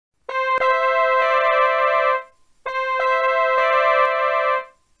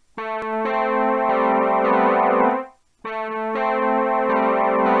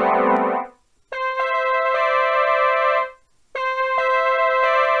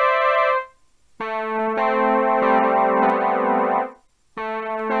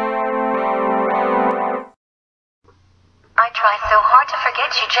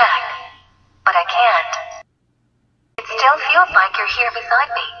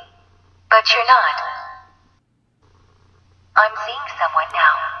But you're not. I'm seeing someone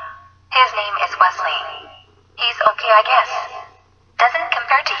now. His name is Wesley. He's okay, I guess. Doesn't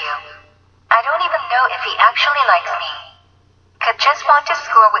compare to you. I don't even know if he actually likes me. Could just want to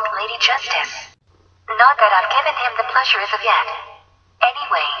score with Lady Justice. Not that I've given him the pleasure as of yet.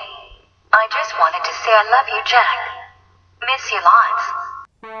 Anyway, I just wanted to say I love you, Jack. Miss you lots.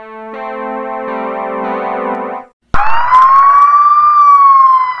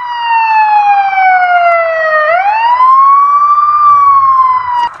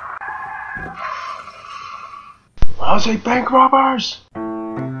 Lousy bank robbers!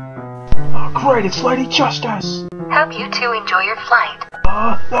 Oh great, it's Lady Justice! Hope you two enjoy your flight.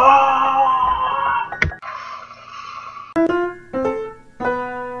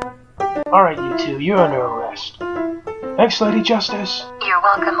 Alright, you two, you're under arrest. Thanks, Lady Justice. You're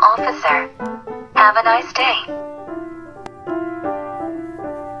welcome, officer. Have a nice day.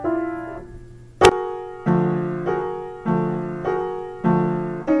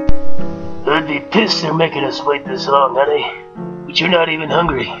 I'd be pissed they're making us wait this long, honey. But you're not even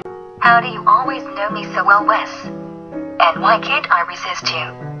hungry. How do you always know me so well, Wes? And why can't I resist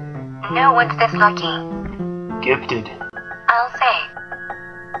you? No one's this lucky. Gifted. I'll say.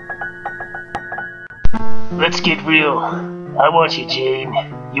 Let's get real. I want you, Jane.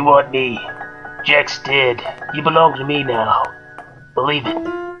 You want me. Jack's dead. You belong to me now. Believe it.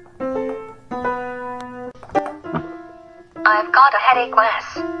 I've got a headache,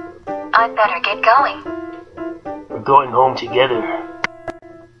 Wes. I'd better get going. We're going home together.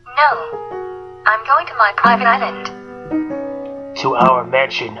 No. I'm going to my private island. To our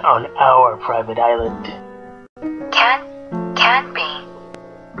mansion on our private island. Can't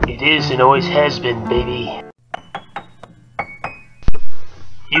be. It is and always has been, baby.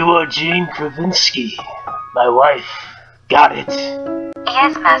 You are Jane Kravinsky, my wife. Got it.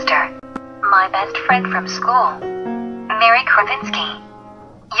 Yes, Master. My best friend from school. Mary Kravinsky.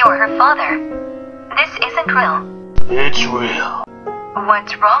 You're her father. This isn't real. It's real.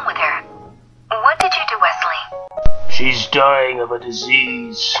 What's wrong with her? What did you do, Wesley? She's dying of a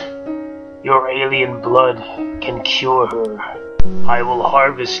disease. Your alien blood can cure her. I will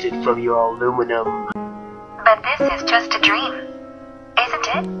harvest it from your aluminum. But this is just a dream, isn't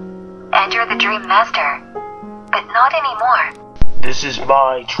it? And you're the dream master. But not anymore. This is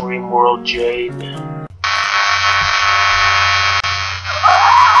my dream world, Jane.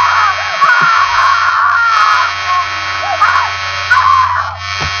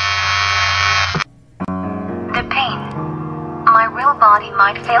 The pain. My real body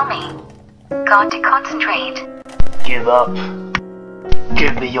might fail me. Got to concentrate. Give up.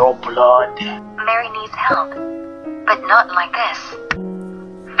 Give me your blood. Mary needs help, but not like this.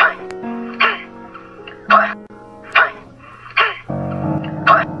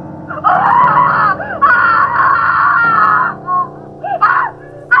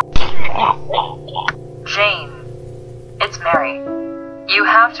 Jane, it's Mary. You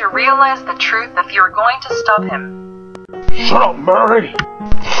have to realize the truth if you're going to stop him. Shut up, Mary!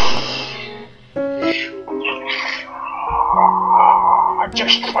 I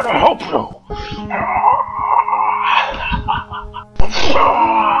just want to help you.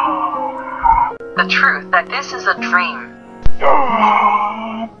 The truth that this is a dream.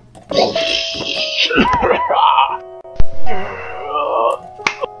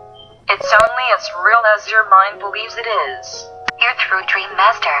 It's only as real as your mind believes it is. You're through, Dream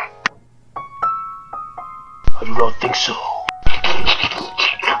Master. I do not think so.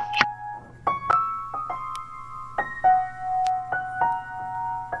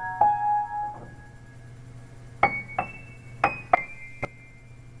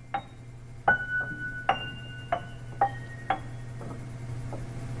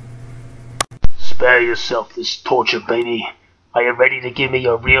 Spare yourself this torture, baby. Are you ready to give me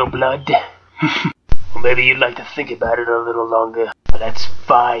your real blood? Or maybe you'd like to think about it a little longer, but that's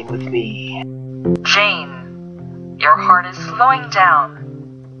fine with me. Jane, your heart is slowing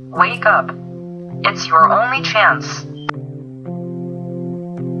down. Wake up. It's your only chance.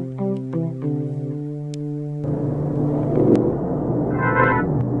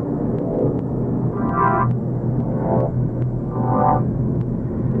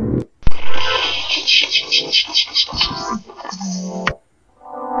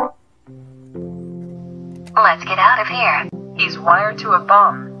 Let's get out of here. He's wired to a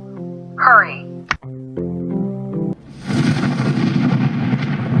bomb. Hurry.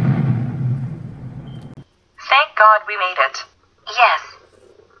 Thank God we made it. Yes.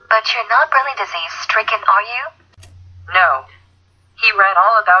 But you're not really disease-stricken, are you? No. He read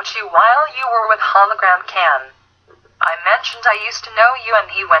all about you while you were with Hologram Can. I mentioned I used to know you and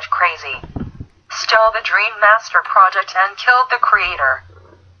he went crazy. Stole the Dream Master project and killed the creator.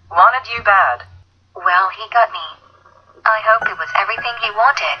 Wanted you bad. Well, he got me. I hope it was everything he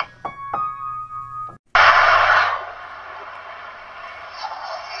wanted.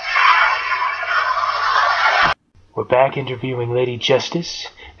 We're back interviewing Lady Justice.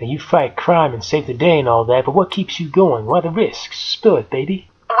 Now you fight crime and save the day and all that, but what keeps you going? Why the risks? Spill it, baby.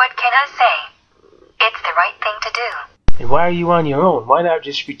 What can I say? It's the right thing to do. And why are you on your own? Why not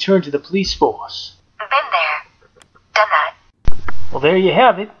just return to the police force? Been there. Done that. Well, there you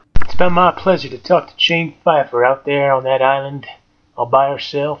have it. It's been my pleasure to talk to Jane Pfeiffer out there on that island, all by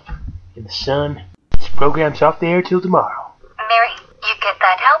herself, in the sun. This program's off the air till tomorrow. Mary, you get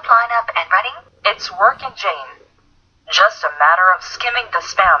that helpline up and running? It's working, Jane. Just a matter of skimming the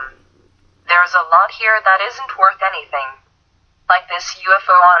spam. There's a lot here that isn't worth anything. Like this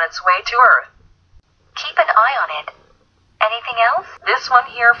UFO on its way to Earth. Keep an eye on it. Anything else? This one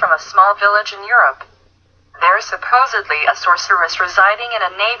here from a small village in Europe. There's supposedly a sorceress residing in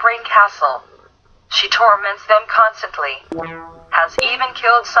a neighboring castle. She torments them constantly. Has even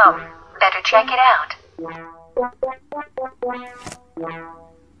killed some. Better check it out.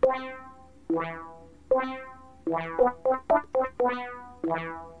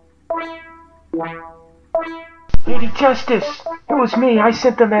 Lady Justice! It was me. I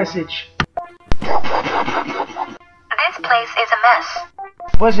sent the message. This place is a mess.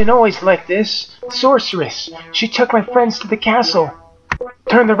 Wasn't always like this. Sorceress. She took my friends to the castle.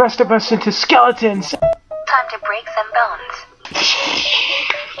 Turned the rest of us into skeletons. Time to break some bones.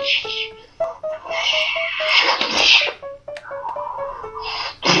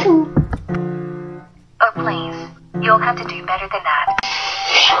 Oh, please. You'll have to do better than that.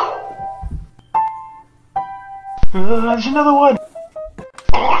 There's another one.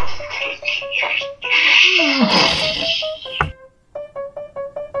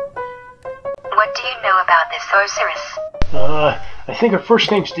 What do you know about this sorceress? I think her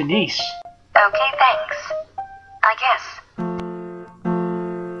first name's Denise. Okay, thanks. I guess.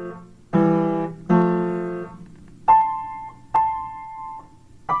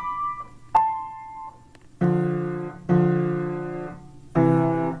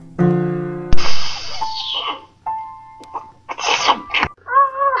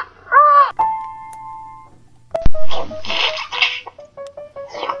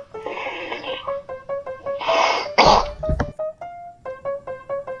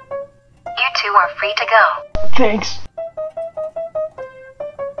 You are free to go. Thanks.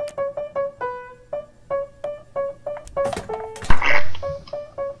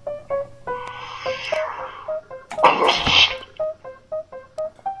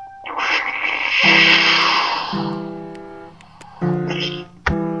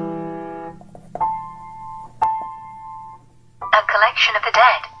 A collection of the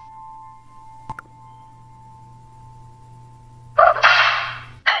dead.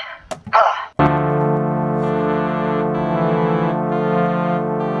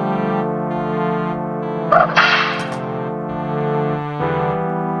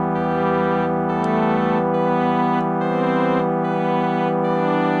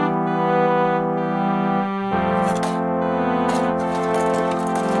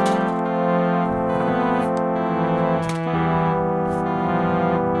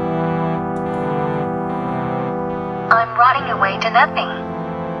 I'm rotting away to nothing.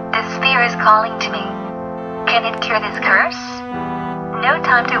 The sphere is calling to me. Can it cure this curse? No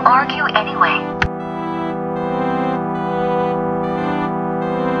time to argue anyway.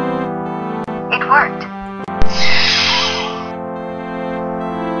 It worked.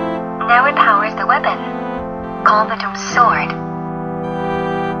 Now it powers the weapon. Call the Doom Sword.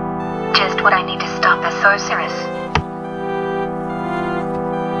 Just what I need to stop the sorceress.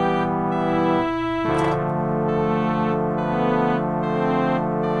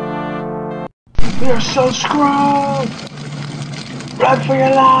 We are so screwed! Run for your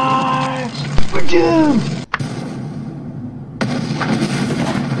lives! We're doomed!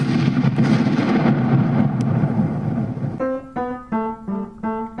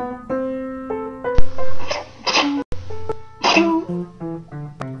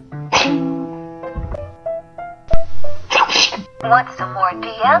 Want some more, do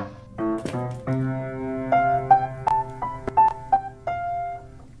ya?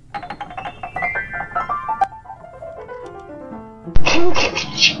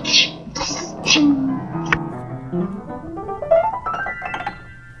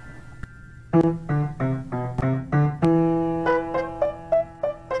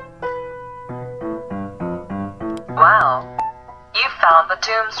 Wow. You found the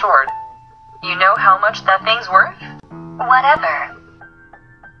Doom Sword. You know how much that thing's worth? Whatever.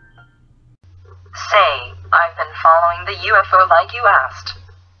 Say, I've been following the UFO like you asked.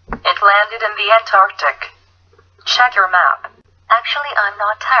 It landed in the Antarctic. Check your map. Actually, I'm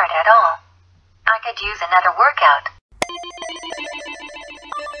not tired at all. I could use another workout.